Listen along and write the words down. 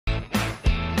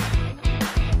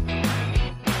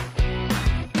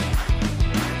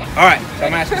All right, so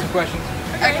I'm asking some questions.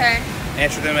 Okay.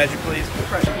 Answer them as you please.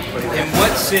 In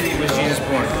what city was Jesus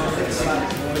born?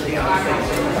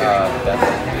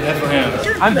 Bethlehem.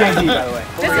 I'm JD, by the way.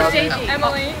 This is JD.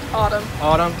 Emily. Autumn.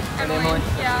 Autumn and Emily.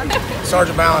 Yeah.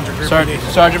 Sergeant Ballinger, Greer PD.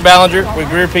 Sergeant Ballinger with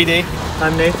Greer PD.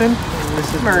 I'm Nathan.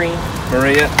 This is Marie.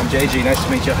 Maria. I'm JG. Nice to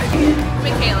meet you.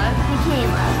 Michaela.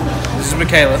 This is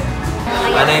Michaela.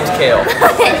 My name's Kale.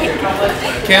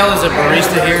 Kale is a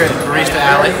barista here at Barista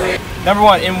Alley. Number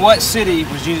one, in what city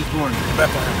was Jesus born?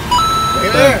 Bethlehem.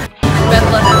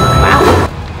 Bethlehem. Wow.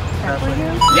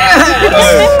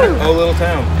 Yeah! Oh, little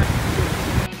town.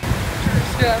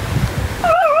 Yeah.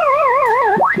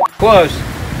 Close.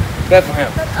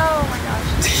 Bethlehem. Oh my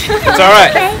gosh. It's all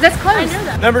right. That's close. I know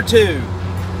that. Number two,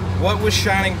 what was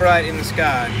shining bright in the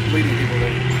sky, leading people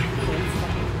there?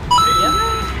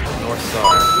 North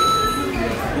Star.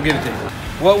 We'll give it to you.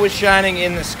 What was shining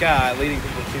in the sky, leading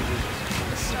people to Jesus?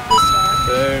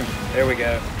 Boom. There we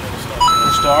go.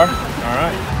 The star. All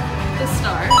right. The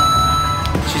star.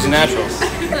 She's a natural.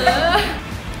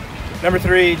 Number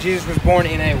three, Jesus was born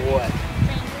in a what?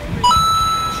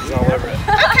 She's all over it.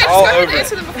 Okay, All just go ahead and over it.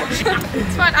 answer them before.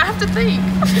 It's fine. I have to think.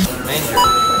 Manger.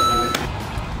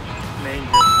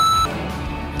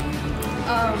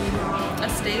 A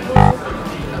stable.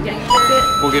 Okay.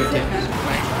 We'll give it to you.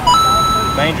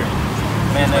 Manger.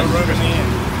 Man knows.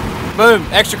 Boom.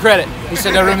 Extra credit. He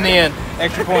said no room in the inn.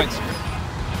 Extra points.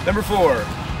 Number four,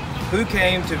 who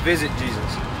came to visit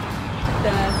Jesus?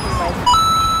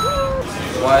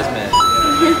 Wise men.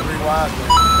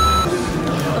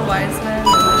 The wise men.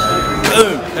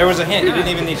 Boom. There was a hint. You didn't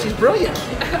even need. She's brilliant.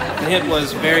 The hint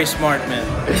was very smart men.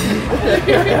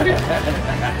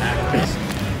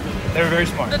 They were very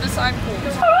smart. The disciples.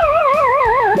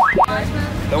 Wise men.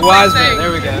 The wise men.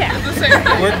 There we go. The same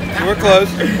thing. We're close.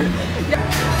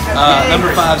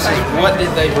 Number five says, what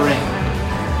did they bring?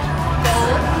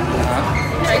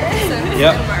 Frankincense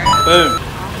Yep. and myrrh. Boom.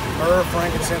 Myrrh,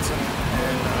 frankincense, and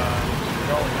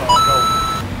gold.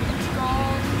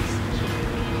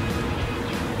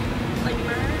 Like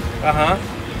myrrh Uh-huh. and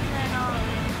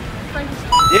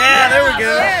frankincense. Yeah, there we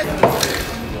go.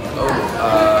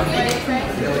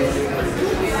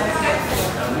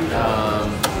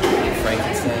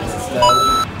 Frankincense and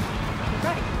stuff.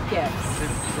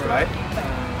 Right.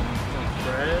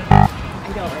 I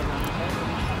don't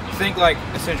remember. Think like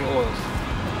essential oils.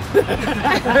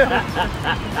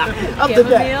 Up the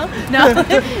day. No.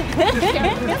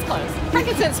 That's close.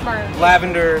 Frankincense, myrrh.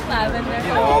 Lavender. Lavender.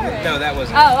 You know, all the, no, that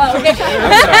wasn't. Oh, okay. I'm sorry.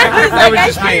 That was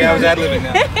just me. I was ad-libbing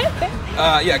now.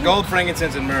 Yeah, gold,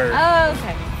 frankincense, and myrrh. Oh,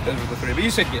 okay. Those were the three. But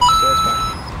you said yes, so that's fine.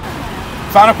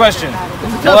 Final question.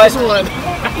 What is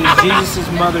Jesus'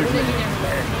 mother's name?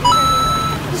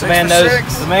 The man knows.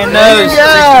 The man knows.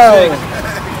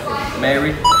 66.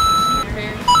 Mary.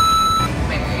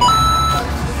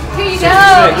 Here you 66. go.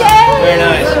 Very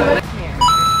nice.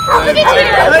 Look at you.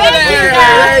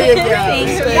 There you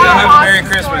go. Y'all have a Merry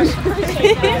Christmas.